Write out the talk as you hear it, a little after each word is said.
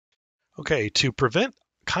Okay, to prevent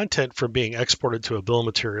content from being exported to a bill of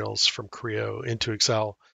materials from Creo into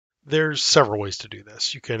Excel, there's several ways to do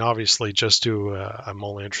this. You can obviously just do, I'm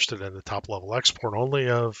only interested in the top level export only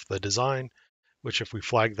of the design, which if we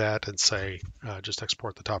flag that and say just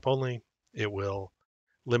export the top only, it will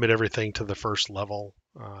limit everything to the first level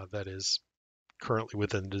that is currently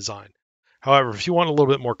within the design. However, if you want a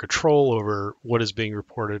little bit more control over what is being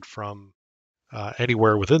reported from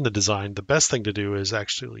anywhere within the design, the best thing to do is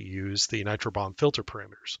actually use the Nitro BOM filter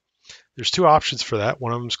parameters. There's two options for that.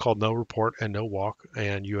 One of them is called no report and no walk,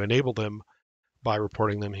 and you enable them by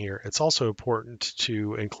reporting them here. It's also important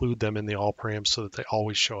to include them in the all params so that they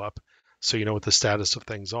always show up, so you know what the status of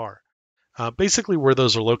things are. Basically, where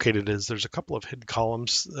those are located is there's a couple of hidden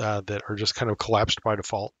columns that are just kind of collapsed by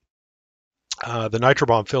default. The Nitro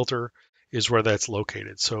BOM filter is where that's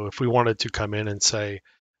located. So if we wanted to come in and say,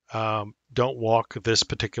 don't walk this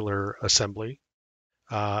particular assembly,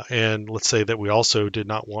 and let's say that we also did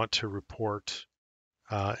not want to report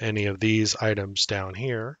any of these items down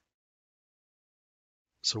here.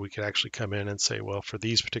 So we could actually come in and say, well, for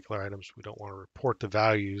these particular items, we don't want to report the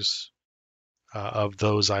values of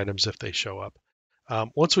those items if they show up.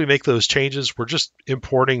 Once we make those changes, we're just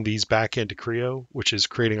importing these back into Creo, which is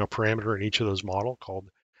creating a parameter in each of those model called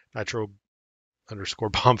Nitro underscore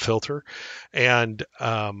BOM filter. And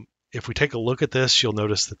if we take a look at this, you'll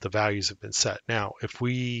notice that the values have been set. Now, if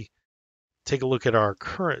we take a look at our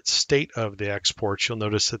current state of the exports, you'll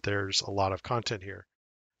notice that there's a lot of content here.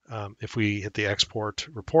 If we hit the export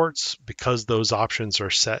reports, because those options are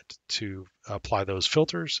set to apply those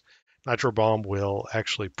filters, Nitro BOM will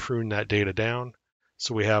actually prune that data down.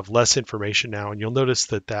 So we have less information now, and you'll notice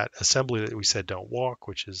that that assembly that we said don't walk,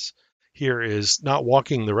 which is here, is not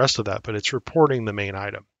walking the rest of that, but it's reporting the main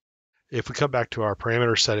item. If we come back to our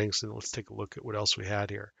parameter settings, and let's take a look at what else we had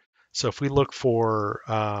here. So if we look for,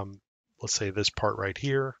 let's say this part right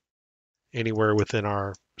here, anywhere within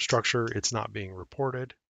our structure, it's not being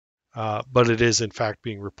reported, but it is in fact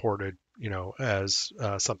being reported, as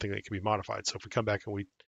something that can be modified. So if we come back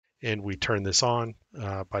and we turn this on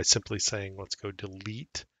by simply saying, let's go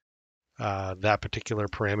delete that particular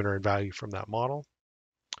parameter and value from that model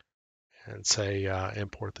and say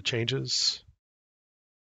import the changes.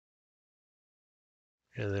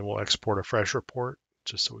 And then we'll export a fresh report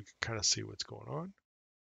just so we can kind of see what's going on.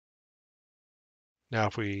 Now,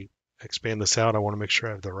 if we expand this out, I want to make sure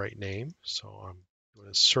I have the right name. So I'm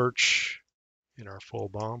going to search in our full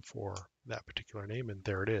BOM for that particular name, and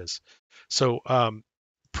there it is. So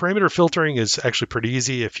parameter filtering is actually pretty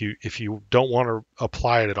easy. If you don't want to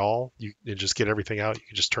apply it at all, you just get everything out. You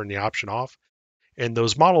can just turn the option off. And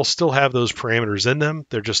those models still have those parameters in them.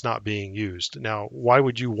 They're just not being used. Now, why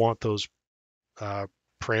would you want those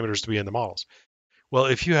parameters to be in the models? Well,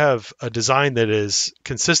 if you have a design that is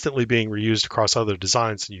consistently being reused across other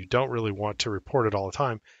designs and you don't really want to report it all the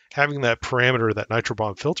time, having that parameter, that Nitro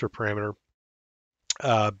BOM filter parameter,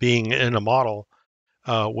 being in a model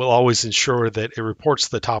will always ensure that it reports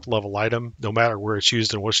the top level item, no matter where it's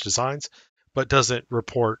used in which designs, but doesn't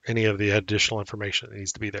report any of the additional information that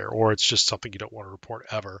needs to be there, or it's just something you don't want to report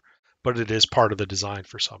ever, but it is part of the design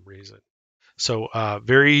for some reason. So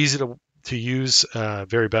very easy to use,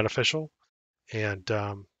 very beneficial, and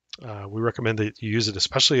we recommend that you use it,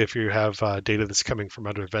 especially if you have data that's coming from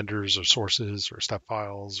other vendors or sources or step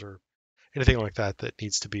files or anything like that that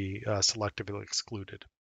needs to be selectively excluded.